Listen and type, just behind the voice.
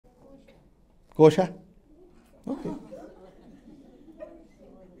Kosha? Okay.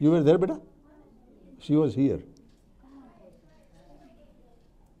 You were there, beta? She was here.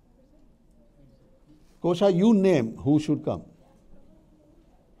 Kosha, you name who should come.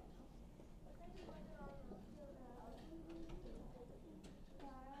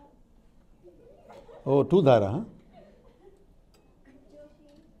 Oh, two Dhara, huh?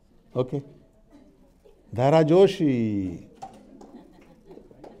 Okay. Dhara Joshi.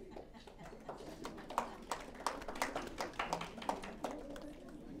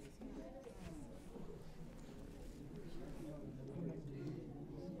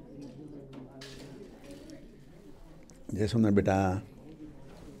 Yes, Sundar beta.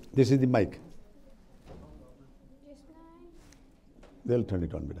 This is the mic. They'll turn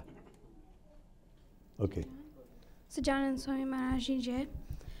it on, beta. Okay. Sajanand Swami Maharaji Ji.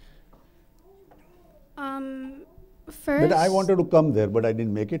 First, But I wanted to come there, but I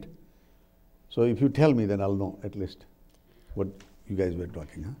didn't make it. So if you tell me, then I'll know at least what you guys were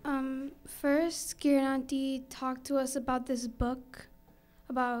talking. Huh? First, Kiran Aunty talked to us about this book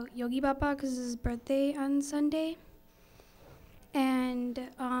about Yogi Baba because it's his birthday on Sunday. And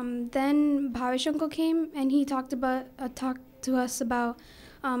then Bhavishankar came and he talked to us about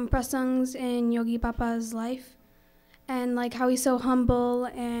prasangs in Yogi Baba's life and like how he's so humble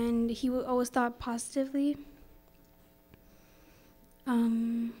and he always thought positively.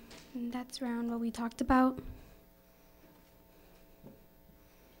 And that's around what we talked about.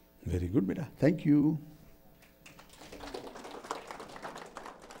 Very good, beta. Thank you.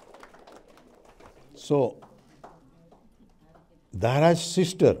 So, Dhara's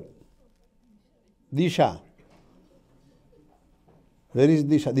sister, Disha. Where is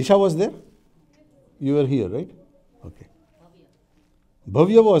Disha? Disha was there? You were here, right? Okay.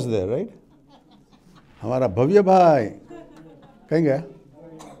 Bhavya was there, right? हमारा भव्य भाई कहीं गया?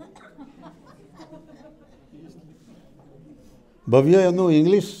 ભવ્ય એમનું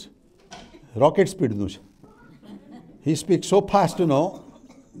English rocket speed નું છે. He speaks so fast,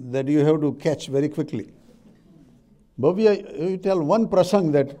 that you have to catch very quickly. Bhavya, you tell one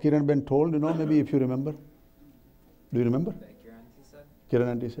prasang that Kiran Ben told, maybe if you remember. Do you remember? Kiran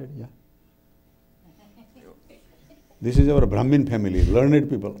Aunty said, yeah. This is our Brahmin family, learned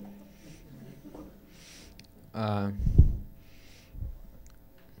people.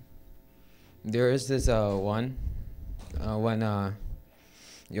 There is this one when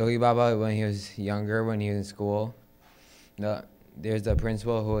Yogi Baba, when he was younger, when he was in school, there's a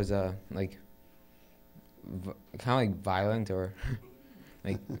principal who was kind of like violent or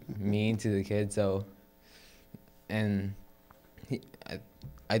like mean to the kids. So, and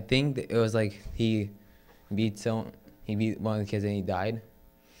I think that it was like he beat one of the kids and he died,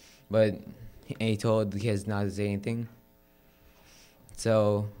 but he told the kids not to say anything.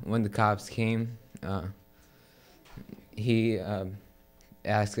 So when the cops came, he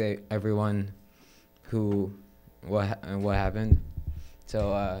asked everyone what happened. So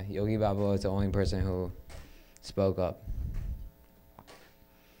Yogi Baba was the only person who spoke up.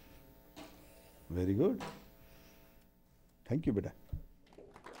 Very good. Thank you, beta.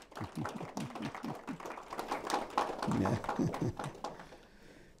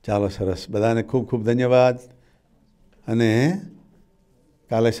 ચાલો સરસ બધાને ખૂબ ખૂબ ધન્યવાદ અને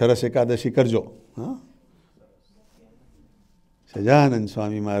કાલે સરસ એકાદશી કરજો. હા, સજાનંદ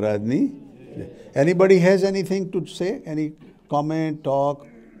સ્વામી મહારાજની. Anybody has anything to say? Any comment, talk,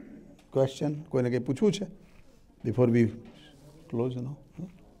 question? કોઈને કંઈ પૂછવું છે? Before we close,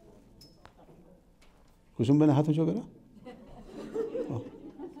 કુસુમબેન હાથ ઊંચો કરો.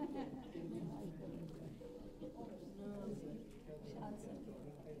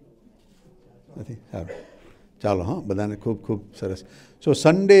 નથી સારું. ચાલો હા, બધાને ખૂબ ખૂબ સરસ. So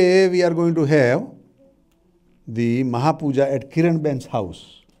Sunday we are going to have the Mahapuja at Kiran Ben's house.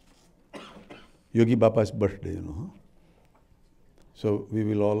 Yogi Baba's birthday, Huh? So we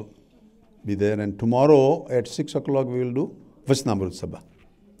will all be there, and tomorrow at 6 o'clock we will do Vachnamrut Sabha.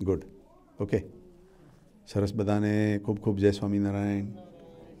 Good. Okay. સરસ બધાને ખૂબ ખૂબ જય સ્વામિનારાયણ.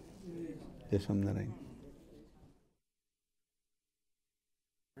 જય Swaminarayan.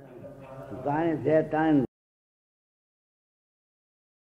 time is their time.